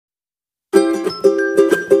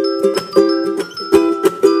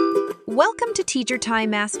Teacher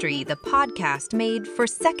Time Mastery, the podcast made for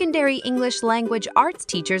secondary English language arts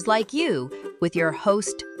teachers like you, with your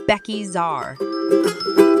host, Becky Czar.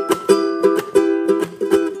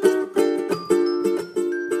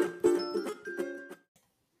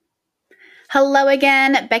 Hello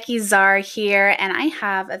again, Becky Czar here, and I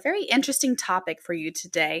have a very interesting topic for you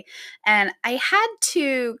today. And I had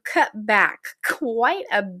to cut back quite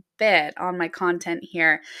a bit on my content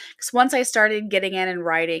here because once I started getting in and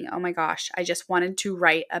writing, oh my gosh, I just wanted to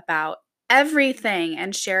write about everything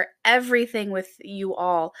and share everything with you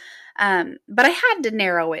all. But I had to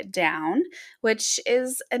narrow it down, which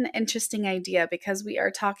is an interesting idea because we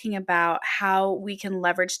are talking about how we can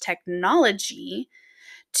leverage technology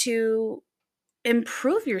to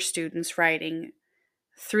improve your students' writing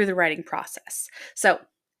through the writing process. So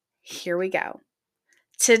here we go.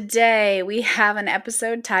 Today we have an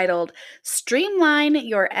episode titled Streamline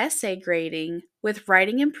Your Essay Grading with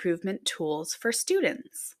Writing Improvement Tools for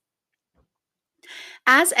Students.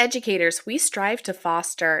 As educators, we strive to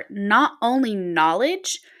foster not only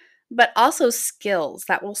knowledge, but also skills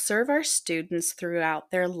that will serve our students throughout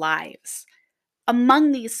their lives.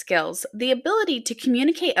 Among these skills, the ability to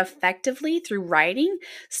communicate effectively through writing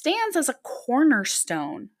stands as a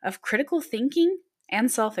cornerstone of critical thinking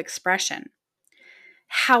and self-expression.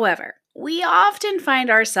 However, we often find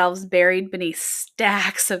ourselves buried beneath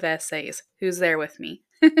stacks of essays. Who's there with me?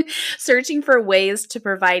 Searching for ways to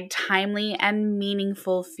provide timely and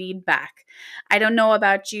meaningful feedback. I don't know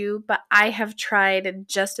about you, but I have tried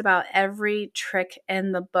just about every trick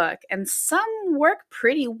in the book, and some work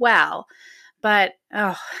pretty well. But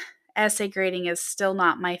essay grading is still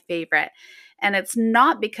not my favorite. And it's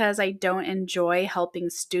not because I don't enjoy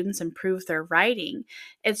helping students improve their writing.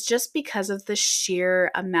 It's just because of the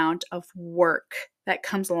sheer amount of work that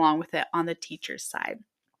comes along with it on the teacher's side.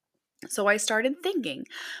 So I started thinking,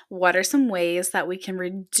 what are some ways that we can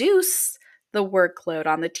reduce the workload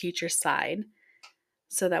on the teacher's side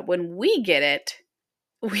so that when we get it,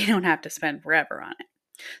 we don't have to spend forever on it?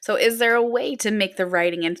 So is there a way to make the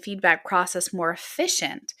writing and feedback process more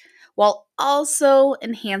efficient while also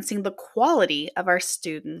enhancing the quality of our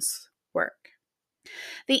students' work?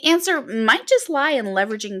 The answer might just lie in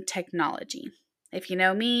leveraging technology. If you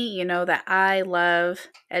know me, you know that I love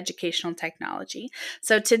educational technology.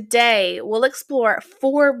 So today we'll explore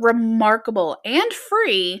 4 remarkable and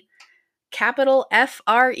free, capital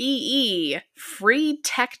F-R-E-E, free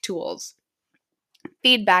tech tools.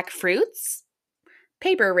 Feedback Fruits,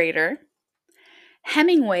 Paper Rater,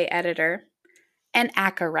 Hemingway Editor, and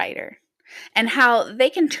Akka Writer, and how they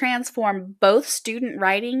can transform both student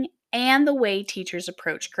writing and the way teachers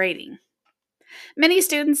approach grading. Many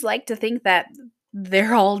students like to think that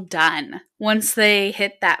they're all done once they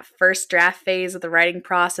hit that first draft phase of the writing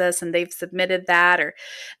process and they've submitted that, or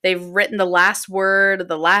they've written the last word or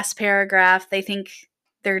the last paragraph. They think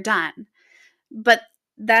they're done. But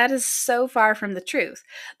that is so far from the truth.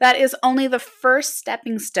 That is only the first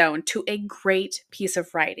stepping stone to a great piece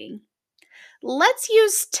of writing. Let's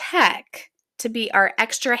use tech to be our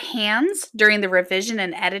extra hands during the revision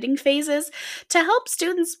and editing phases to help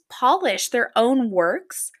students polish their own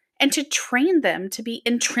works and to train them to be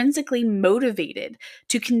intrinsically motivated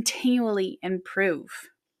to continually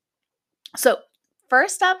improve. So,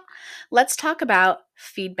 first up, let's talk about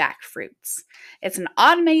Feedback Fruits. It's an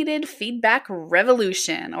automated feedback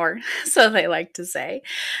revolution, or so they like to say.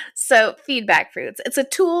 So, Feedback Fruits, it's a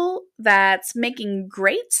tool that's making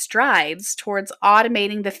great strides towards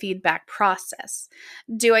automating the feedback process.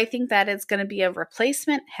 Do I think that it's going to be a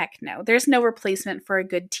replacement? Heck no. There's no replacement for a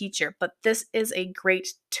good teacher, but this is a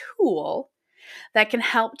great tool that can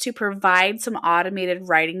help to provide some automated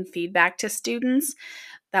writing feedback to students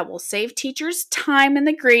that will save teachers time in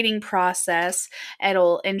the grading process.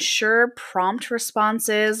 It'll ensure prompt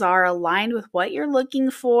responses are aligned with what you're looking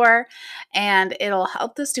for, and it'll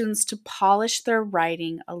help the students to polish their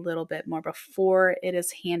writing a little bit more before it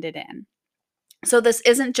is handed in. So this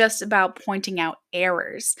isn't just about pointing out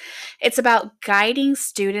errors. It's about guiding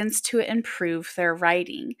students to improve their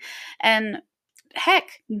writing. And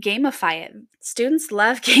heck, gamify it. Students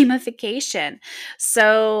love gamification.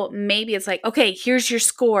 So maybe it's like, okay, here's your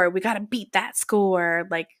score. We got to beat that score,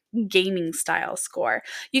 like gaming style score.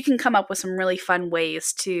 You can come up with some really fun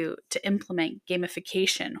ways to implement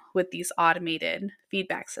gamification with these automated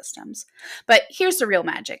feedback systems. But here's the real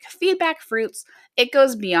magic. Feedback Fruits, it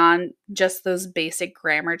goes beyond just those basic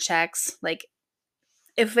grammar checks. Like,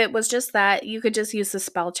 if it was just that, you could just use the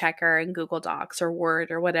spell checker in Google Docs or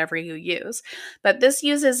Word or whatever you use. But this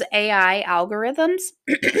uses AI algorithms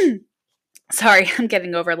Sorry, I'm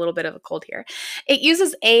getting over a little bit of a cold here. It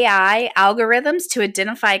uses AI algorithms to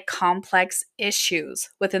identify complex issues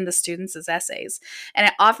within the students' essays, and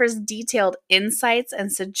it offers detailed insights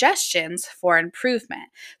and suggestions for improvement.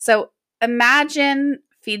 So imagine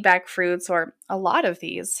feedback fruits, or a lot of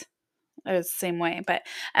these the same way, but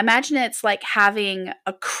imagine it's like having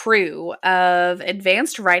a crew of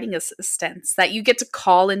advanced writing assistants that you get to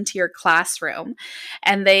call into your classroom,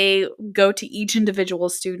 and they go to each individual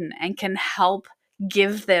student and can help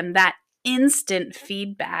give them that instant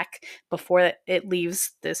feedback before it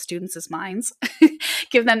leaves the students' minds.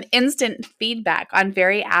 Give them instant feedback on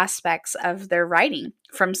very aspects of their writing,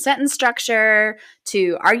 from sentence structure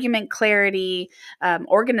to argument clarity,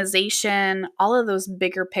 organization, all of those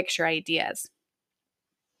bigger picture ideas.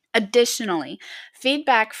 Additionally,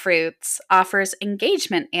 Feedback Fruits offers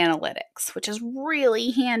engagement analytics, which is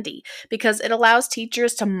really handy because it allows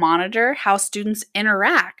teachers to monitor how students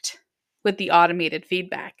interact with the automated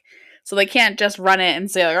feedback. So they can't just run it and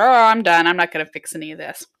say, like, oh, I'm done. I'm not going to fix any of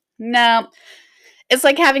this. No, it's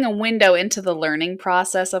like having a window into the learning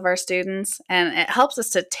process of our students, and it helps us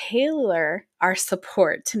to tailor our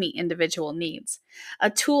support to meet individual needs. A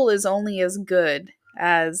tool is only as good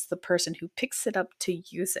as the person who picks it up to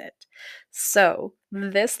use it. So,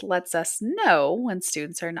 this lets us know when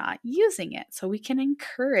students are not using it, so we can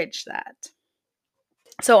encourage that.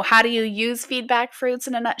 So, how do you use feedback fruits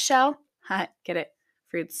in a nutshell? Get it?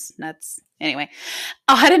 Fruits, nuts. Anyway,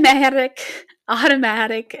 automatic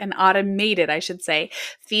and automated, I should say,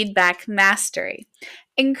 feedback mastery.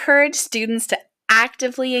 Encourage students to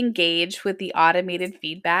actively engage with the automated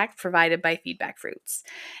feedback provided by Feedback Fruits.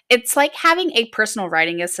 It's like having a personal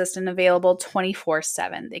writing assistant available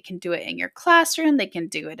 24/7. They can do it in your classroom, they can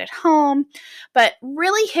do it at home, but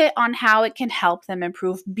really hit on how it can help them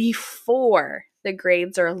improve before the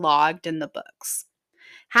grades are logged in the books.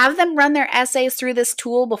 Have them run their essays through this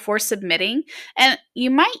tool before submitting, and you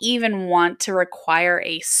might even want to require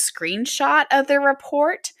a screenshot of their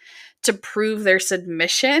report to prove their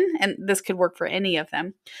submission, and this could work for any of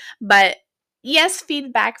them. But yes,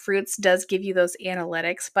 Feedback Fruits does give you those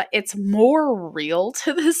analytics, but it's more real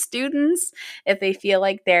to the students if they feel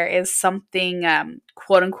like there is something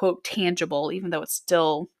quote unquote tangible, even though it's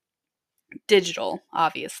still digital,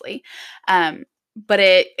 obviously. But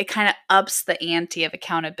it kind of ups the ante of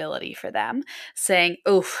accountability for them, saying,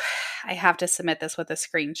 oh, I have to submit this with a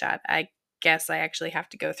screenshot. I guess I actually have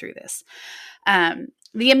to go through this.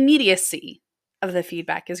 The immediacy of the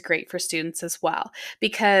feedback is great for students as well,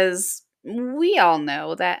 because we all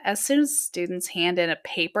know that as soon as students hand in a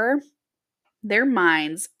paper, their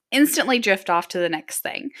minds instantly drift off to the next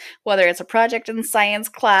thing, whether it's a project in science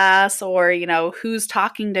class or, who's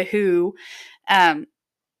talking to who. Um,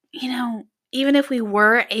 Even if we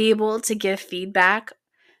were able to give feedback,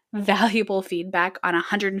 valuable feedback on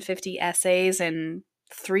 150 essays in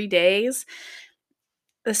 3 days,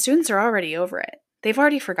 the students are already over it. They've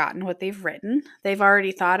already forgotten what they've written. They've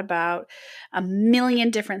already thought about a million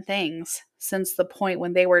different things since the point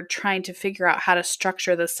when they were trying to figure out how to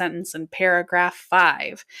structure the sentence in paragraph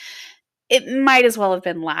 5. It might as well have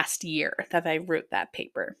been last year that I wrote that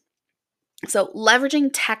paper. So, leveraging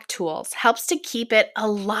tech tools helps to keep it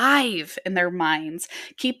alive in their minds,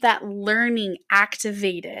 keep that learning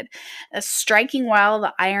activated, striking while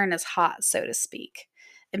the iron is hot, so to speak.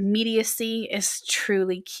 Immediacy is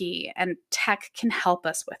truly key, and tech can help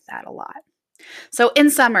us with that a lot. So, in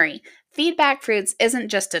summary, Feedback Fruits isn't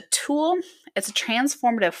just a tool, it's a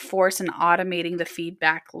transformative force in automating the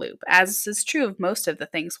feedback loop, as is true of most of the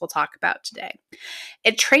things we'll talk about today.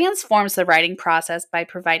 It transforms the writing process by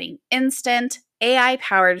providing instant, AI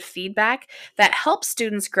powered feedback that helps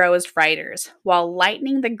students grow as writers while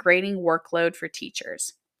lightening the grading workload for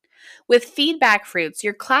teachers. With Feedback Fruits,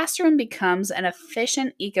 your classroom becomes an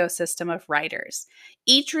efficient ecosystem of writers,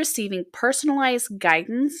 each receiving personalized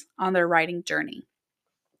guidance on their writing journey.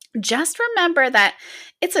 Just remember that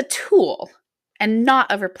it's a tool and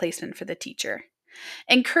not a replacement for the teacher.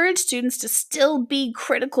 Encourage students to still be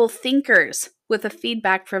critical thinkers with the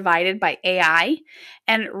feedback provided by AI,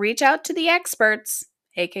 and reach out to the experts,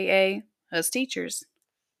 aka us teachers,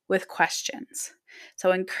 with questions.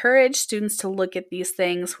 So encourage students to look at these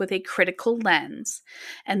things with a critical lens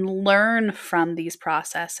and learn from these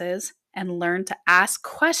processes and learn to ask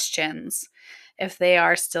questions if they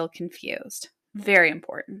are still confused. Very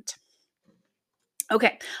important.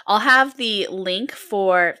 Okay, I'll have the link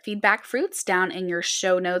for Feedback Fruits down in your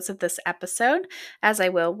show notes of this episode, as I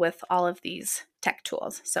will with all of these tech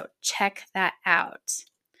tools. So check that out.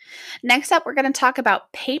 Next up, we're going to talk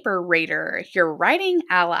about Paper Rater, your writing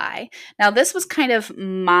ally. Now, this was kind of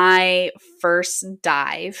my first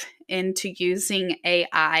dive into using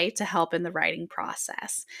AI to help in the writing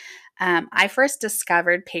process. I first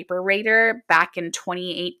discovered Paper Rater back in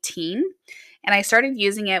 2018, and I started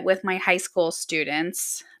using it with my high school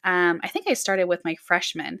students. I think I started with my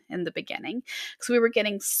freshmen in the beginning because we were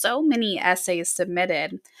getting so many essays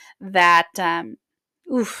submitted that,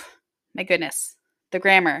 my goodness, the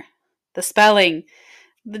grammar, the spelling,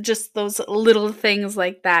 just those little things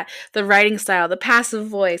like that, the writing style, the passive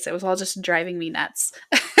voice, it was all just driving me nuts.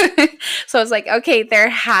 So I was like, okay, there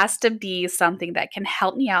has to be something that can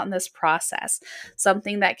help me out in this process,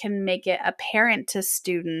 something that can make it apparent to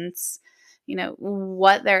students,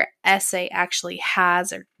 what their essay actually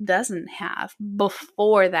has or doesn't have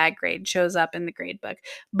before that grade shows up in the grade book,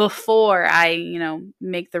 before I,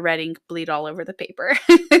 make the red ink bleed all over the paper.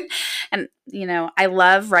 And, I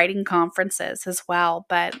love writing conferences as well,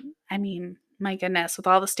 but I mean, my goodness, with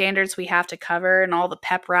all the standards we have to cover and all the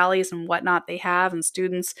pep rallies and whatnot they have, and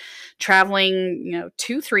students traveling,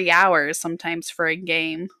 2-3 hours sometimes for a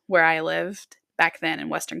game where I lived back then in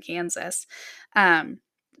Western Kansas,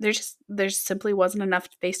 there simply wasn't enough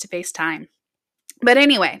face-to-face time. But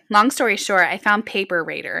anyway, long story short, I found Paper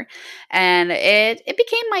Rater, and it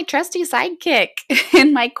became my trusty sidekick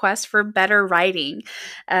in my quest for better writing.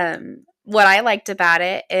 What I liked about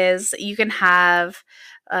it is you can have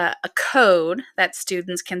a code that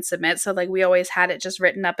students can submit. So like we always had it just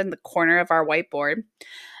written up in the corner of our whiteboard.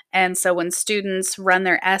 And so when students run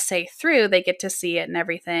their essay through, they get to see it and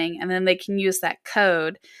everything. And then they can use that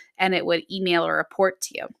code and it would email a report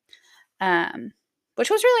to you, which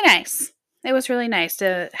was really nice. It was really nice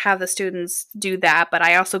to have the students do that, but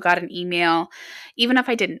I also got an email. Even if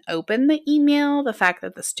I didn't open the email, the fact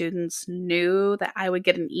that the students knew that I would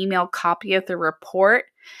get an email copy of the report,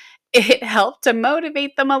 it helped to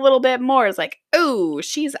motivate them a little bit more. It's like, oh,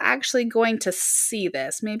 she's actually going to see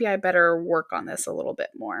this. Maybe I better work on this a little bit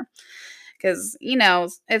more. Because,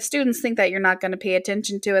 if students think that you're not going to pay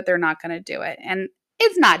attention to it, they're not going to do it. And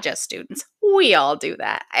it's not just students. We all do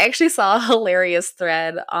that. I actually saw a hilarious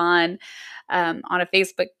thread on a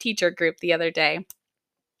Facebook teacher group the other day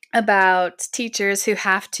about teachers who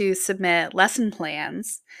have to submit lesson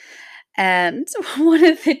plans. And one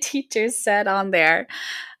of the teachers said on there,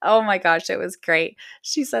 oh my gosh, it was great.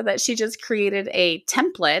 She said that she just created a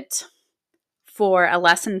template for a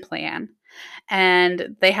lesson plan.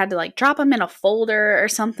 And they had to drop them in a folder or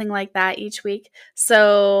something like that each week.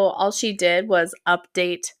 So all she did was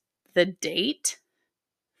update the date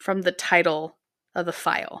from the title of the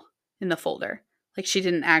file in the folder. She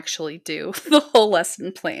didn't actually do the whole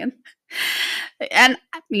lesson plan. And,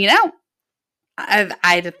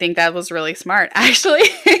 I think that was really smart, actually.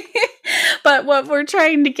 But what we're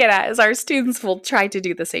trying to get at is our students will try to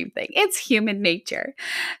do the same thing. It's human nature.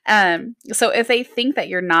 So if they think that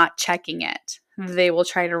you're not checking it, they will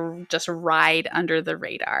try to just ride under the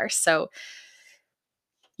radar. So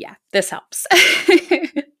yeah, this helps.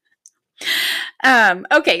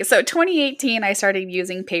 Okay, so 2018, I started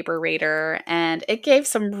using Paper Rater, and it gave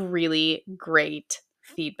some really great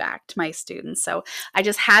feedback to my students. So I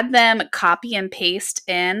just had them copy and paste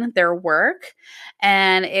in their work,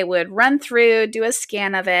 and it would run through, do a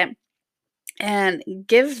scan of it, and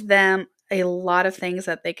give them a lot of things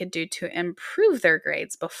that they could do to improve their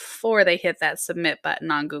grades before they hit that submit button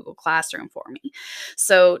on Google Classroom for me.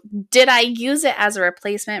 So did I use it as a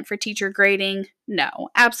replacement for teacher grading? No,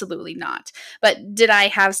 absolutely not. But did I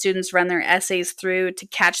have students run their essays through to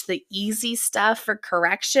catch the easy stuff for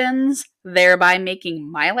corrections, thereby making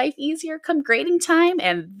my life easier come grading time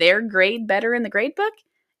and their grade better in the gradebook?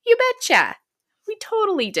 You betcha. We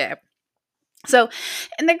totally did. So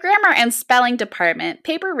in the grammar and spelling department,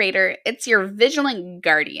 Paper Rater, it's your vigilant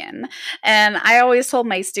guardian. And I always told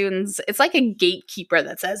my students, it's like a gatekeeper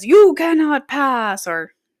that says, you cannot pass,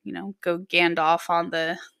 or, go Gandalf on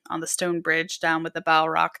the stone bridge down with the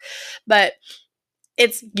Balrog. But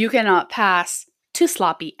it's you cannot pass to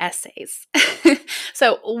sloppy essays.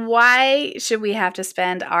 So why should we have to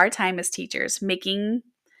spend our time as teachers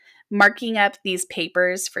marking up these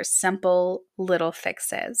papers for simple little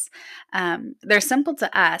fixes? They're simple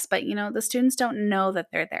to us, but the students don't know that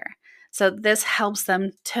they're there. So this helps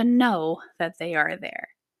them to know that they are there.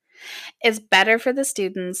 It's better for the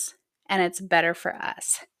students and it's better for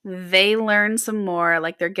us. They learn some more,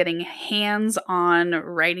 like they're getting hands-on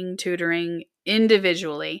writing tutoring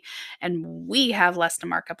individually, and we have less to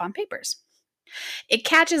mark up on papers. It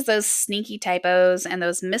catches those sneaky typos and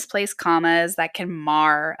those misplaced commas that can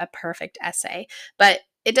mar a perfect essay, but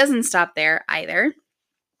it doesn't stop there either.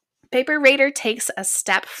 Paper Rater takes a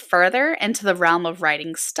step further into the realm of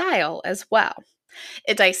writing style as well.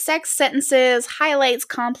 It dissects sentences, highlights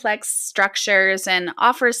complex structures, and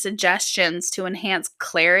offers suggestions to enhance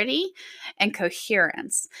clarity and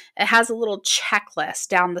coherence. It has a little checklist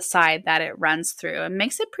down the side that it runs through and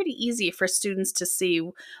makes it pretty easy for students to see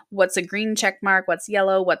what's a green check mark, what's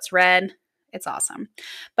yellow, what's red. It's awesome.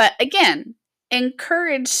 But again,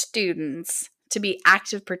 encourage students to be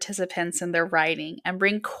active participants in their writing and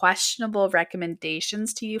bring questionable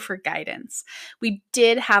recommendations to you for guidance. We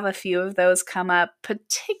did have a few of those come up,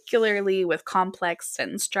 particularly with complex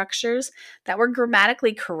sentence structures that were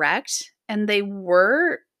grammatically correct and they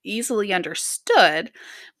were easily understood,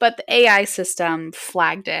 but the AI system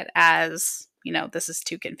flagged it as, this is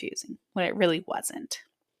too confusing, when it really wasn't.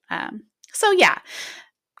 So yeah,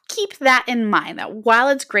 keep that in mind, that while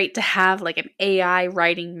it's great to have like an AI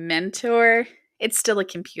writing mentor, it's still a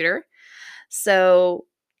computer. So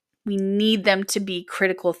we need them to be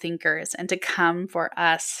critical thinkers and to come for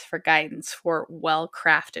us for guidance for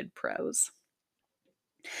well-crafted prose.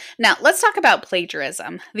 Now, let's talk about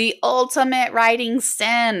plagiarism, the ultimate writing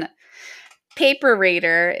sin. Paper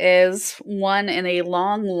Rater is one in a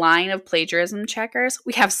long line of plagiarism checkers.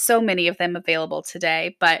 We have so many of them available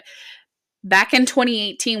today, but back in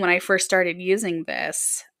 2018, when I first started using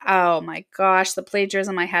this, oh my gosh, the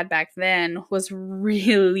plagiarism I had back then was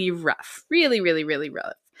really rough. Really, really, really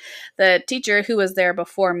rough. The teacher who was there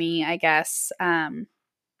before me, I guess,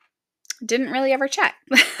 didn't really ever check.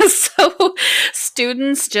 So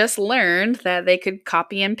students just learned that they could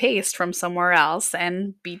copy and paste from somewhere else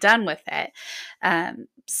and be done with it.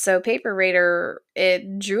 So Paper Rater,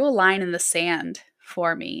 it drew a line in the sand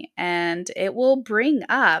for me, and it will bring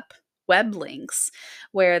up web links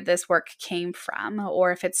where this work came from,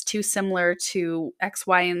 or if it's too similar to X,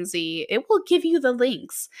 Y, and Z, it will give you the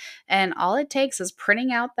links. And all it takes is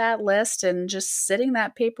printing out that list and just sitting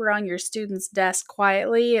that paper on your student's desk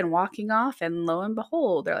quietly and walking off, and lo and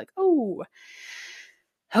behold, they're like, oh,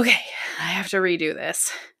 okay, I have to redo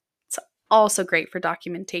this. It's also great for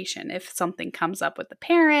documentation. If something comes up with the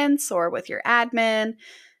parents or with your admin,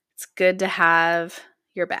 it's good to have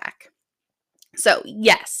your back. So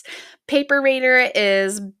yes, Paper Rater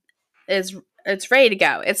is it's ready to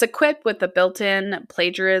go. It's equipped with a built-in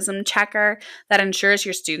plagiarism checker that ensures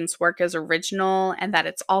your student's work is original and that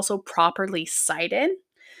it's also properly cited.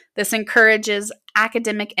 This encourages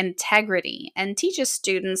academic integrity and teaches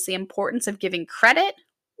students the importance of giving credit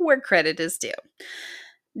where credit is due.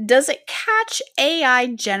 Does it catch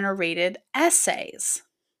AI-generated essays?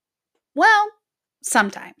 Well,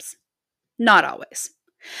 sometimes, not always.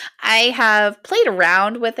 I have played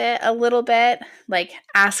around with it a little bit, like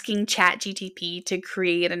asking ChatGPT to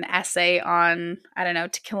create an essay on, I don't know,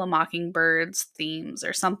 To Kill a Mockingbird's themes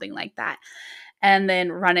or something like that, and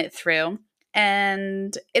then run it through.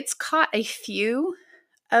 And it's caught a few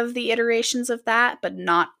of the iterations of that, but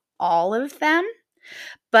not all of them.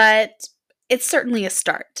 But it's certainly a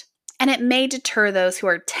start. And it may deter those who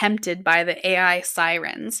are tempted by the AI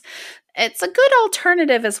sirens. It's a good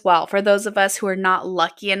alternative as well for those of us who are not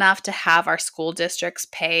lucky enough to have our school districts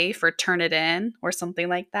pay for Turnitin or something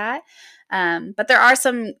like that. But there are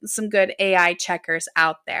some good AI checkers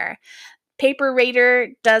out there. Paper Rater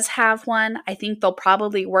does have one. I think they'll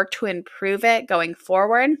probably work to improve it going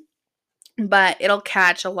forward, but it'll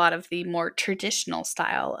catch a lot of the more traditional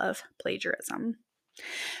style of plagiarism.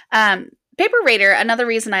 Paper Rater, another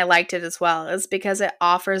reason I liked it as well is because it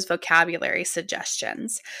offers vocabulary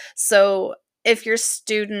suggestions. So if your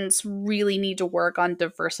students really need to work on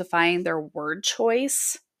diversifying their word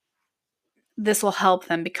choice, this will help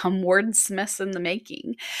them become wordsmiths in the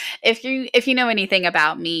making. If you know anything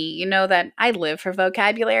about me, you know that I live for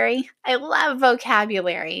vocabulary. I love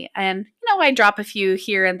vocabulary. And I drop a few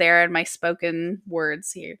here and there in my spoken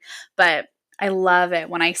words here, but I love it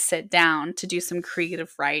when I sit down to do some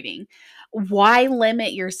creative writing. Why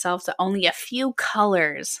limit yourself to only a few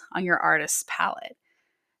colors on your artist's palette?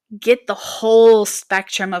 Get the whole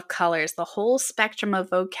spectrum of colors, the whole spectrum of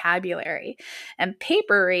vocabulary. And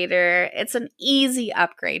Paper Rater, it's an easy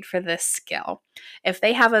upgrade for this skill. If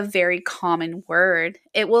they have a very common word,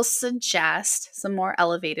 it will suggest some more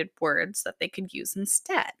elevated words that they could use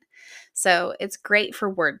instead. So it's great for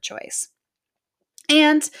word choice.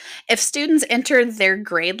 And if students enter their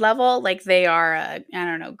grade level, like they are,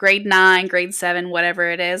 grade 9, grade 7, whatever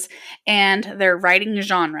it is, and their writing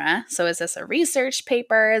genre, so is this a research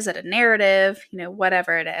paper? Is it a narrative?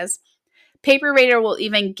 Whatever it is, Paper Rater will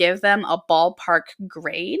even give them a ballpark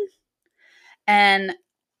grade. And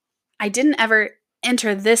I didn't ever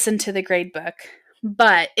enter this into the grade book,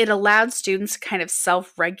 but it allowed students to kind of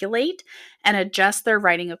self-regulate and adjust their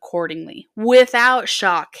writing accordingly without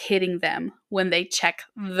shock hitting them when they check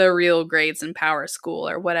the real grades in Power School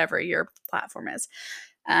or whatever your platform is.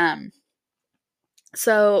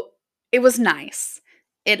 So it was nice.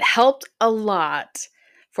 It helped a lot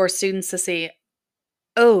for students to see,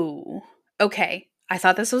 oh, okay, I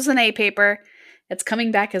thought this was an A paper. It's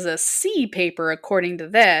coming back as a C paper according to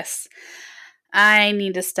this. I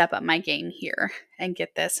need to step up my game here and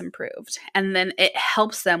get this improved. And then it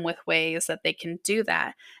helps them with ways that they can do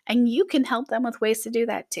that. And you can help them with ways to do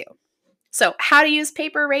that too. So, how to use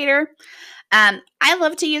Paper Rater? I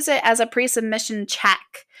love to use it as a pre-submission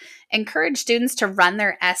check. Encourage students to run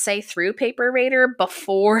their essay through Paper Rater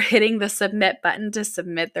before hitting the submit button to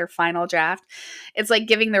submit their final draft. It's like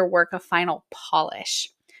giving their work a final polish.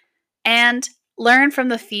 And learn from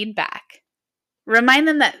the feedback. Remind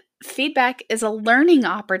them that feedback is a learning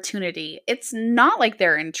opportunity. It's not like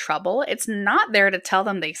they're in trouble. It's not there to tell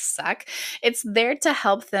them they suck. It's there to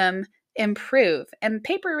help them improve. And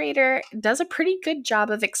Paper Rater does a pretty good job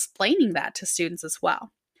of explaining that to students as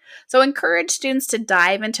well. So encourage students to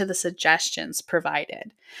dive into the suggestions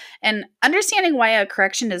provided. And understanding why a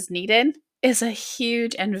correction is needed is a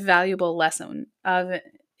huge and valuable lesson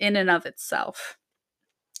in and of itself.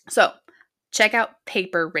 So check out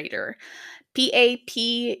Paper Rater.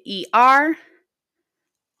 PAPERRATER.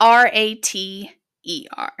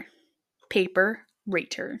 Paper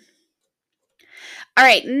Rater. All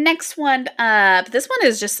right, next one up. This one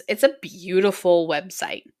is it's a beautiful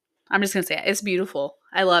website. I'm just going to say it. It's beautiful.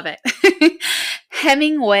 I love it.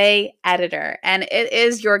 Hemingway Editor, and it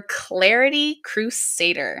is your clarity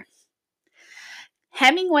crusader.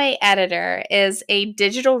 Hemingway Editor is a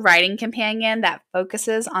digital writing companion that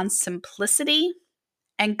focuses on simplicity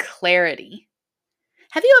and clarity.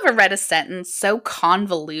 Have you ever read a sentence so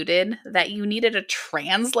convoluted that you needed a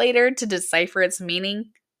translator to decipher its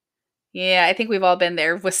meaning? Yeah, I think we've all been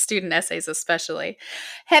there with student essays especially.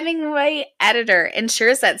 Hemingway Editor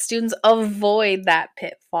ensures that students avoid that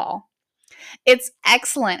pitfall. It's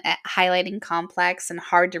excellent at highlighting complex and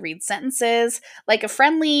hard to read sentences, like a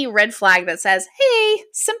friendly red flag that says, "Hey,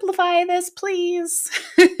 simplify this, please."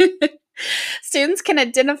 Students can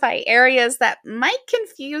identify areas that might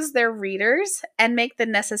confuse their readers and make the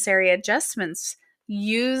necessary adjustments,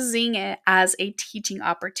 using it as a teaching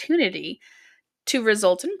opportunity to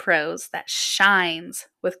result in prose that shines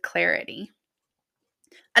with clarity.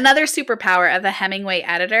 Another superpower of the Hemingway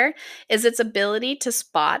Editor is its ability to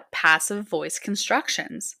spot passive voice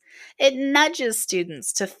constructions. It nudges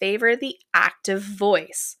students to favor the active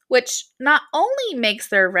voice, which not only makes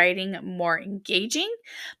their writing more engaging,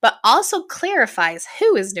 but also clarifies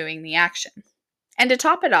who is doing the action. And to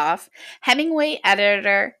top it off, Hemingway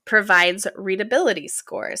Editor provides readability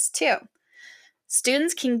scores too.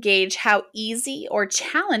 Students can gauge how easy or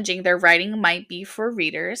challenging their writing might be for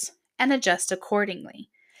readers and adjust accordingly.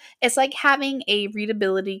 It's like having a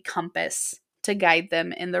readability compass to guide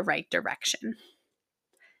them in the right direction.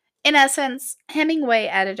 In essence, Hemingway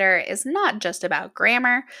Editor is not just about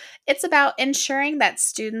grammar, it's about ensuring that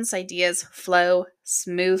students' ideas flow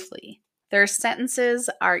smoothly. Their sentences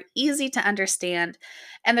are easy to understand,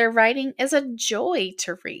 and their writing is a joy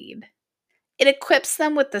to read. It equips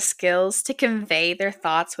them with the skills to convey their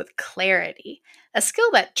thoughts with clarity, a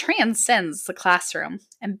skill that transcends the classroom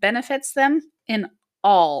and benefits them in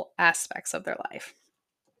all aspects of their life.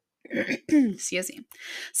 Excuse me.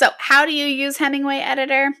 So, how do you use Hemingway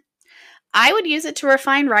Editor? I would use it to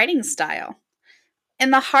refine writing style.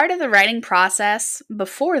 In the heart of the writing process,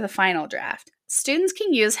 before the final draft, students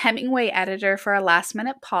can use Hemingway Editor for a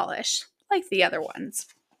last-minute polish, like the other ones.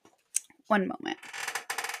 One moment.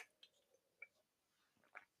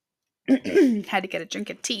 Had to get a drink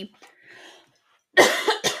of tea.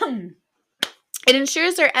 It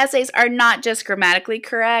ensures their essays are not just grammatically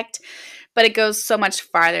correct, but it goes so much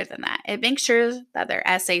farther than that. It makes sure that their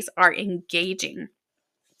essays are engaging.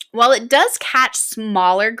 While it does catch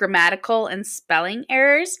smaller grammatical and spelling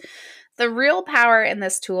errors, the real power in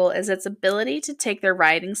this tool is its ability to take their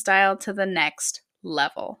writing style to the next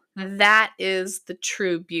level. That is the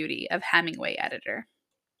true beauty of Hemingway Editor.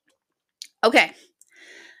 Okay,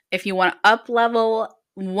 if you want to up-level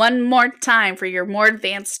one more time for your more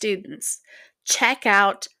advanced students, check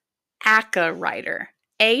out ACA Writer,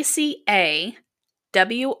 ACAWRITER,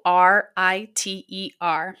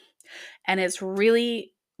 and it's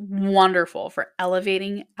really wonderful for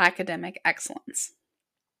elevating academic excellence.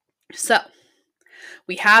 So,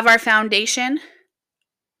 we have our foundation.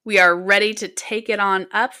 We are ready to take it on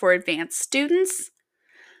up for advanced students.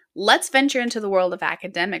 Let's venture into the world of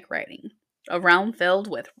academic writing. a realm filled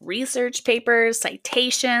with research papers,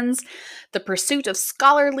 citations, the pursuit of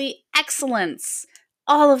scholarly excellence,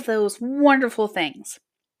 all of those wonderful things.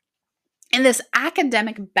 In this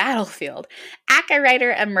academic battlefield,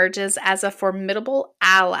 AccaWriter emerges as a formidable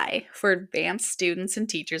ally for advanced students and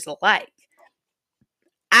teachers alike.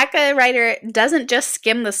 AccaWriter doesn't just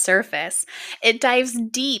skim the surface, it dives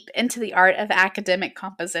deep into the art of academic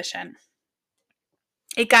composition.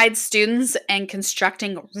 It guides students in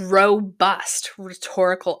constructing robust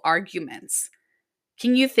rhetorical arguments.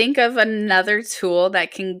 Can you think of another tool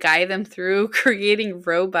that can guide them through creating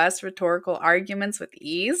robust rhetorical arguments with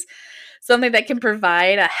ease? Something that can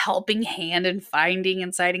provide a helping hand in finding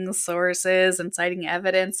and citing the sources and citing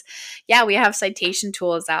evidence. Yeah, we have citation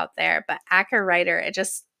tools out there, but AccaWriter, it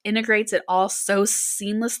just integrates it all so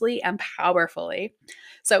seamlessly and powerfully.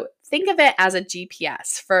 So think of it as a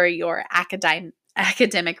GPS for your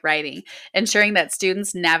academic writing, ensuring that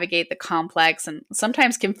students navigate the complex and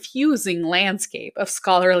sometimes confusing landscape of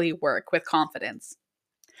scholarly work with confidence.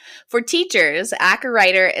 For teachers,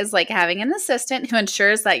 AccaWriter is like having an assistant who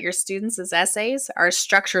ensures that your students' essays are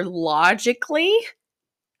structured logically,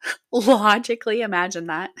 imagine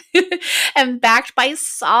that, and backed by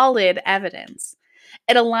solid evidence.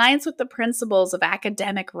 It aligns with the principles of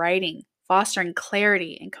academic writing, fostering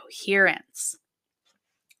clarity and coherence.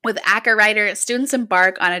 With AccaWriter, students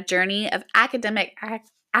embark on a journey of academic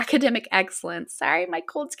excellence. Sorry, my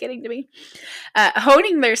cold's getting to me.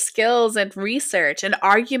 Honing their skills in research and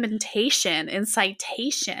argumentation and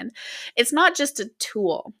citation. It's not just a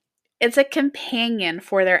tool. It's a companion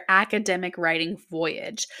for their academic writing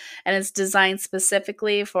voyage, and it's designed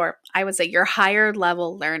specifically for, I would say, your higher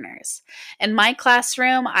level learners. In my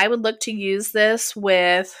classroom, I would look to use this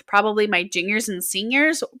with probably my juniors and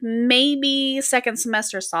seniors, maybe second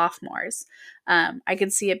semester sophomores. I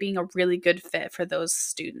could see it being a really good fit for those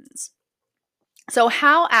students. So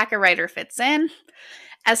how AccaWriter fits in?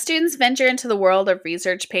 As students venture into the world of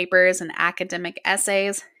research papers and academic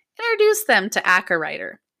essays, introduce them to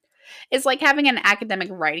AccaWriter. It's like having an academic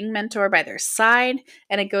writing mentor by their side,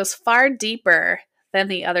 and it goes far deeper than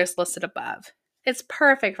the others listed above. It's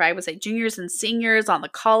perfect for, I would say, juniors and seniors on the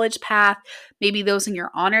college path, maybe those in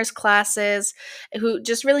your honors classes, who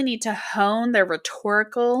just really need to hone their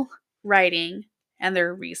rhetorical writing and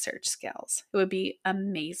their research skills. It would be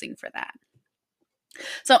amazing for that.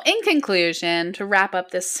 So in conclusion, to wrap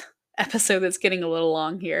up this episode that's getting a little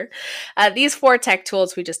long here, these 4 tech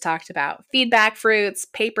tools we just talked about, Feedback Fruits,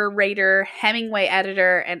 PaperRater, Hemingway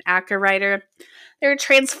Editor, and AccaWriter, they're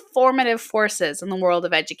transformative forces in the world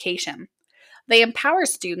of education. They empower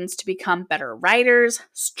students to become better writers,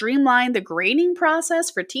 streamline the grading process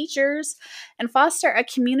for teachers, and foster a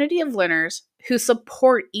community of learners who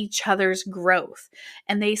support each other's growth,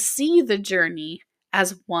 and they see the journey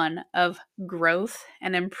as one of growth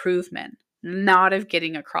and improvement, not of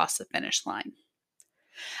getting across the finish line.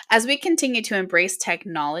 As we continue to embrace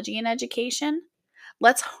technology in education,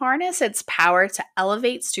 let's harness its power to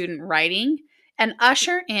elevate student writing and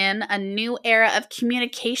usher in a new era of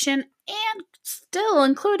communication, and still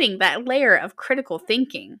including that layer of critical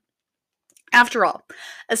thinking. After all,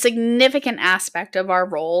 a significant aspect of our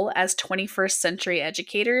role as 21st century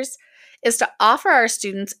educators is to offer our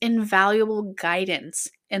students invaluable guidance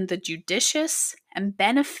in the judicious and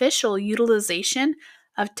beneficial utilization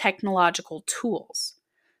of technological tools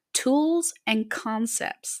and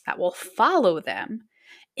concepts that will follow them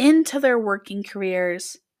into their working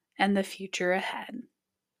careers and the future ahead.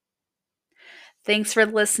 Thanks for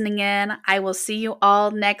listening in. I will see you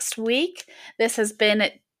all next week. This has been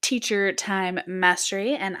Teacher Time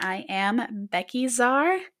Mastery, and I am Becky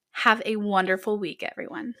Czar. Have a wonderful week,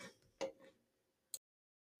 everyone.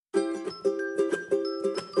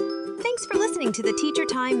 Thanks for listening to the Teacher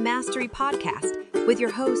Time Mastery Podcast with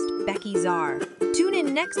your host, Becky Czar. Tune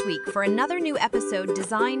in next week for another new episode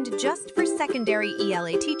designed just for secondary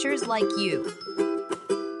ELA teachers like you.